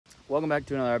Welcome back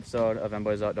to another episode of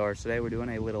M-Boys Outdoors. Today we're doing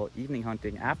a little evening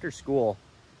hunting after school.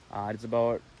 It's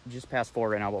about just past 4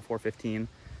 right now, about 4:15,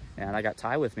 and I got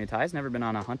Ty with me. Ty's never been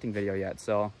on a hunting video yet,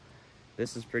 so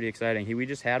this is pretty exciting. We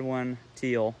just had one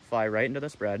teal fly right into the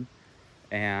spread,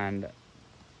 and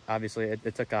obviously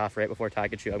it took off right before Ty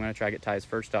could shoot. I'm going to try to get Ty's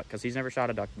first duck because he's never shot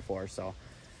a duck before. So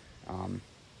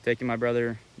taking my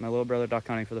little brother duck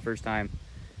hunting for the first time,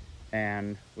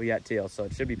 and we got teal, so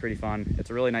it should be pretty fun. It's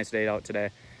a really nice day out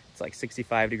today. It's like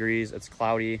 65 degrees. It's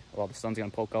cloudy. Well, the sun's gonna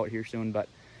poke out here soon, but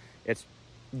it's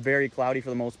very cloudy for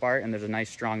the most part, and there's a nice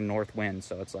strong north wind,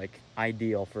 so it's like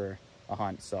ideal for a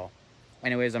hunt. So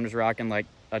anyways, I'm just rocking like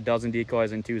a dozen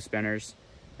decoys and 2 spinners,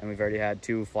 and we've already had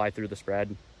 2 fly through the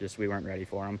spread. Just we weren't ready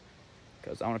for them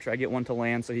because I want to try to get one to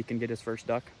land so he can get his first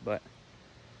duck. But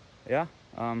yeah,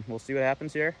 we'll see what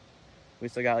happens here. We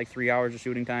still got like 3 hours of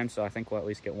shooting time, so I think we'll at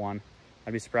least get one.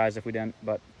 I'd be surprised if we didn't,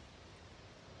 but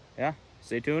yeah,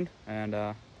 stay tuned, and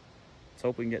let's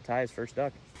hope we can get Ty's first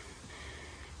duck.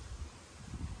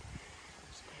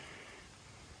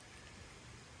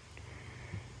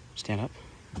 Stand up.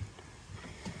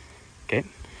 Okay,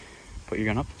 put your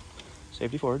gun up.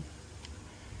 Safety forward.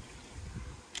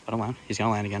 Let him land. He's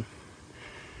gonna land again.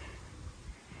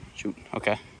 Shoot.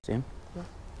 Okay. See him? Yeah.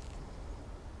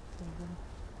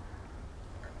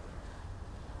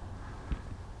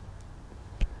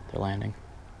 They're landing.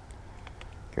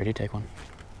 Get ready to take one.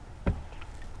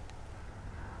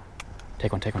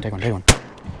 Take one, take one, take one, take one.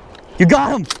 You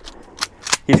got him!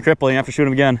 He's crippled. You have to shoot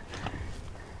him again.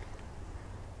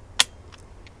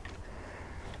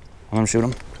 Let him shoot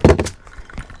him.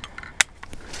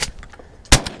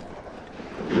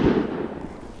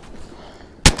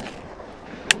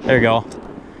 There you go.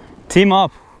 Team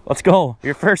up. Let's go.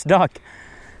 Your first duck.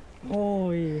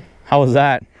 Oh, yeah. How was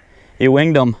that? You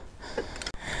winged him.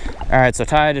 All right, so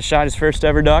Ty just shot his first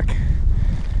ever duck,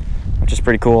 which is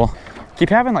pretty cool. Keep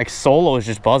having like solos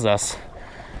just buzz us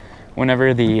whenever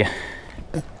we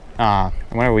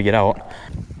get out.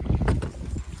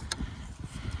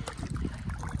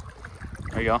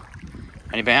 There you go.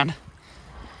 Any band?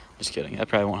 Just kidding, that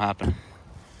probably won't happen.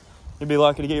 You'd be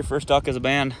lucky to get your first duck as a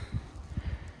band.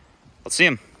 Let's see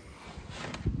him.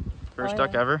 First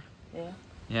duck ever? Yeah.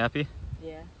 You happy?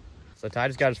 Yeah. So Ty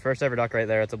just got his first ever duck right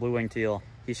there. It's a blue wing teal.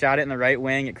 He shot it in the right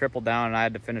wing, it crippled down, and I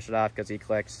had to finish it off because he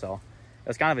clicked. So it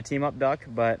was kind of a team up duck,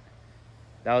 but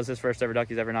that was his first ever duck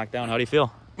he's ever knocked down. How do you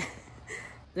feel?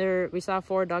 We saw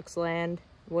 4 ducks land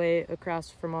way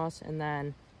across from us, and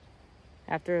then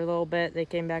after a little bit they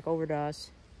came back over to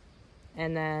us,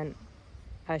 and then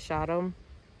I shot him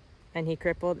and he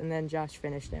crippled, and then Josh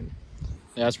finished him.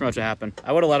 Yeah, that's pretty much what happened.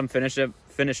 I would have let him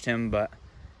finished him, but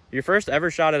your first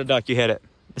ever shot at a duck, you hit it.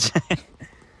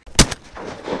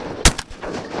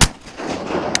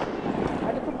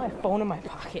 Phone in my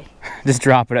pocket. Just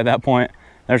drop it at that point.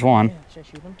 There's one. Yeah, should I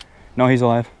shoot him? No, he's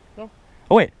alive. No.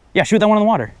 Oh wait, yeah, shoot that one in the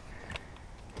water.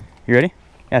 You ready?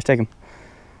 Yeah, let's take him.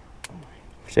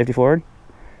 Safety forward.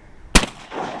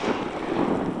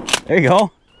 There you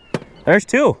go. There's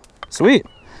 2. Sweet.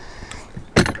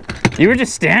 You were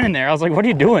just standing there. I was like, what are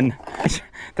you doing?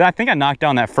 I think I knocked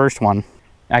down that first one.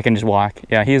 I can just walk.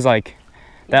 Yeah, he's like,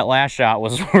 that last shot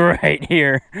was right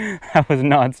here. That was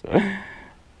nuts.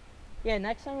 Yeah,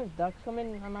 next time if ducks come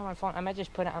in, I'm on my phone. I might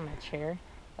just put it on my chair.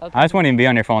 I just won't even be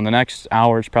on your phone. The next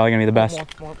hour is probably gonna be the best.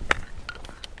 More.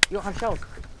 You don't have shells?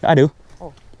 I do.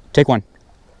 Oh. Take one.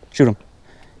 Shoot him.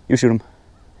 You shoot him.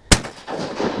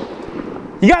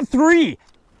 You got 3.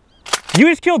 You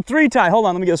just killed 3, Ty. Hold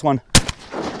on, let me get this one.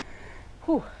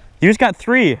 Whew. You just got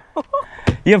 3.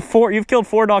 You have 4. You've killed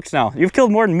 4 ducks now. You've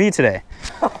killed more than me today.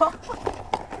 All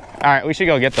right, we should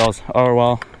go get those. Oh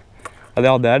well. Are they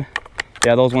all dead?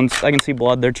 Yeah, those ones, I can see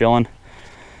blood, they're chilling.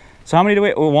 So how many do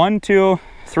we, 1, 2,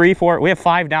 3, 4, we have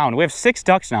 5 down. We have 6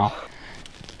 ducks now.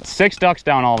 6 ducks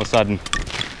down all of a sudden.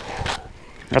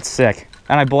 That's sick.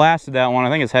 And I blasted that one, I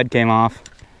think his head came off.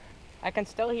 I can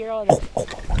still hear all that. Oh.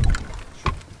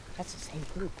 That's the same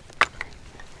group.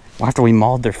 Well, after we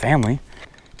mauled their family.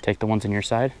 Take the ones on your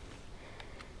side.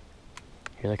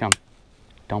 Here they come.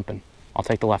 Dumping. I'll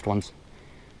take the left ones.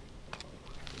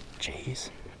 Jeez.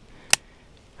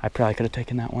 I probably could have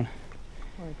taken that one.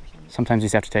 100%. Sometimes you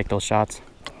just have to take those shots.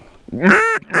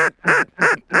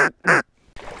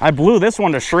 I blew this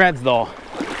one to shreds though.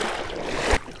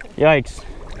 Yikes.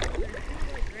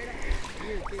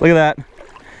 Look at that.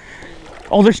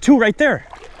 Oh, there's 2 right there.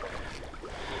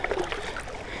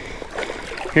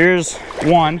 Here's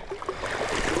 1.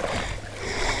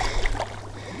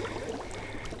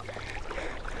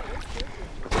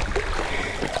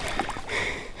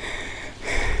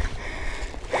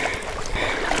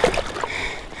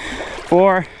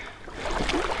 Four.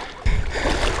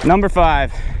 Number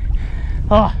 5.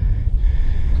 Oh,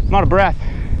 I'm out of breath.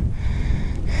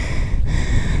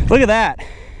 Look at that.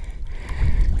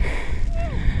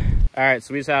 All right,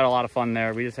 so we just had a lot of fun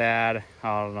there. We just had,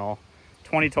 I don't know,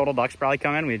 20 total ducks probably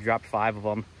come in. We dropped 5 of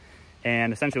them.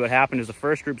 And essentially what happened is the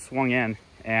first group swung in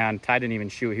and Ty didn't even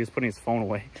shoot. He was putting his phone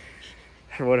away.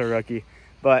 What a rookie.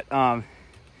 But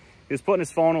he was putting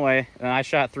his phone away and I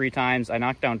shot 3 times. I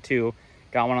knocked down 2.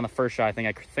 Got one on the first shot. I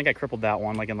think I crippled that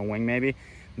one, like in the wing maybe.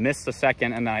 Missed the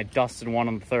second, and then I dusted one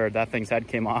on the third. That thing's head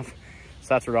came off, so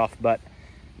that's rough. But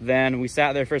then we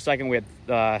sat there for a second. We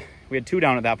had 2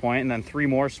 down at that point, and then 3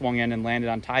 more swung in and landed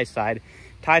on Ty's side.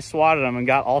 Ty swatted them and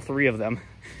got all 3 of them,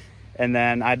 and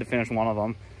then I had to finish one of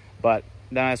them. But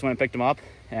then I just went and picked them up,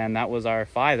 and that was our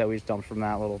 5 that we just dumped from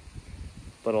that little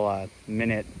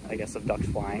minute, I guess, of ducks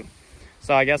flying.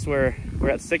 So I guess we're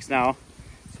at 6 now.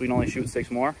 So we can only shoot 6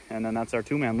 more, and then that's our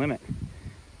 2-man limit.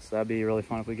 So that'd be really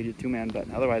fun if we could get 2-man,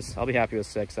 but otherwise I'll be happy with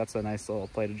 6. That's a nice little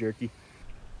plate of jerky.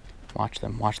 Watch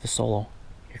them. Watch the solo.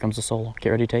 Here comes the solo. Get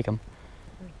ready to take him.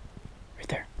 Right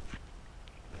there.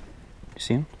 You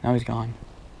see him? Now he's gone.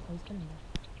 Oh, he's coming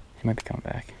back. He might be coming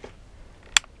back.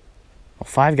 Well,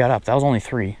 5 got up. That was only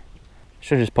 3.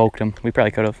 Should have just poked him. We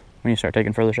probably could have. We need to start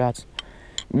taking further shots.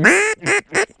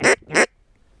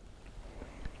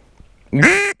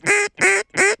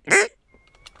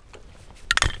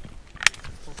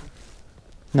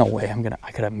 No way,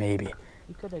 I could have maybe.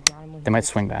 You could have gone with They might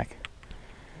swing back.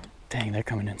 Dang, they're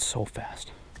coming in so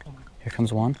fast. Here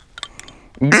comes one.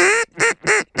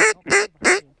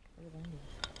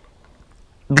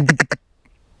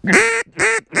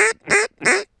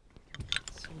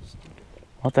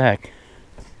 What the heck?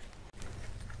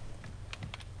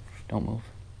 Don't move.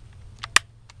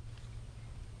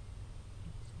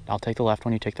 I'll take the left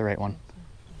one, you take the right one.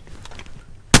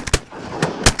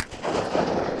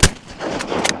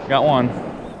 Got one.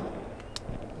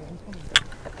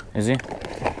 Is he?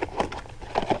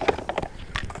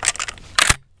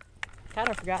 Kind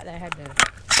of forgot that I had to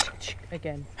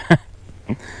again.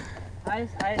 I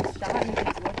shot and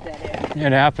just looked at it.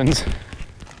 It happens.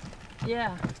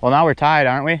 Yeah. Well, now we're tied,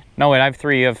 aren't we? No, wait, I have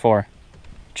 3, you have 4.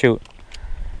 Shoot.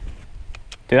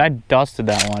 Dude, I dusted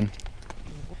that one.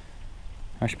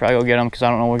 I should probably go get him because I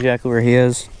don't know exactly where he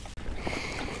is.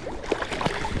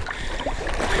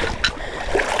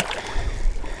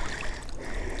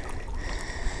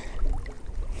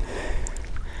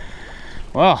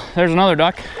 Well, there's another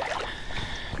duck.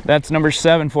 That's number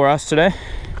 7 for us today.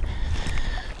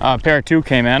 Pair of 2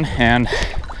 came in and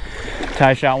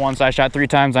Ty shot once. I shot 3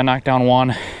 times. I knocked down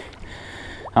 1. I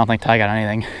don't think Ty got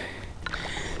anything.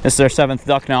 This is our 7th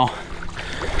duck now.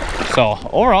 So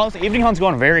overall, this evening hunt's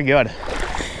going very good.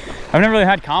 I've never really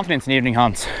had confidence in evening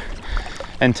hunts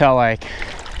until, like,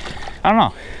 I don't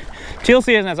know. Teal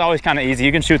season is always kind of easy.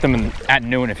 You can shoot them at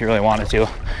noon if you really wanted to.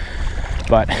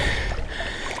 But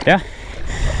yeah,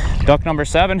 duck number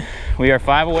 7. We are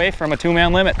 5 away from a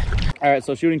 2-man limit. All right,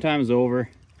 so shooting time is over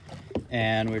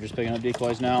and we're just picking up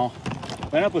decoys now.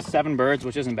 We ended up with 7 birds,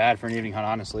 which isn't bad for an evening hunt,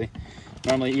 honestly.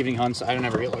 Normally evening hunts, I don't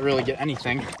ever really get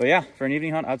anything. But yeah, for an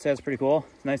evening hunt, I'd say it's pretty cool.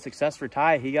 Nice success for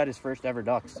Ty. He got his first ever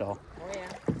duck, so Oh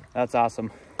yeah. that's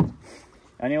awesome.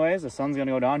 Anyways, the sun's gonna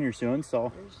go down here soon,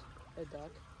 so. There's a duck.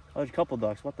 Oh, there's a couple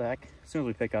ducks. What the heck? As soon as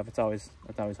we pick up, that's always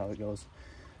how it goes.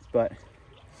 But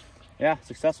yeah,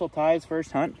 successful Ty's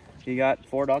first hunt. He got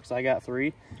 4 ducks, I got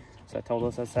 3. So that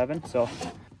totaled us at 7. So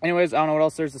anyways, I don't know what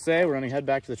else there's to say. We're gonna head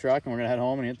back to the truck and we're gonna head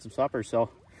home and eat some supper.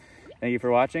 So thank you for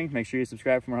watching. Make sure you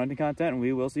subscribe for more hunting content and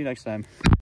we will see you next time.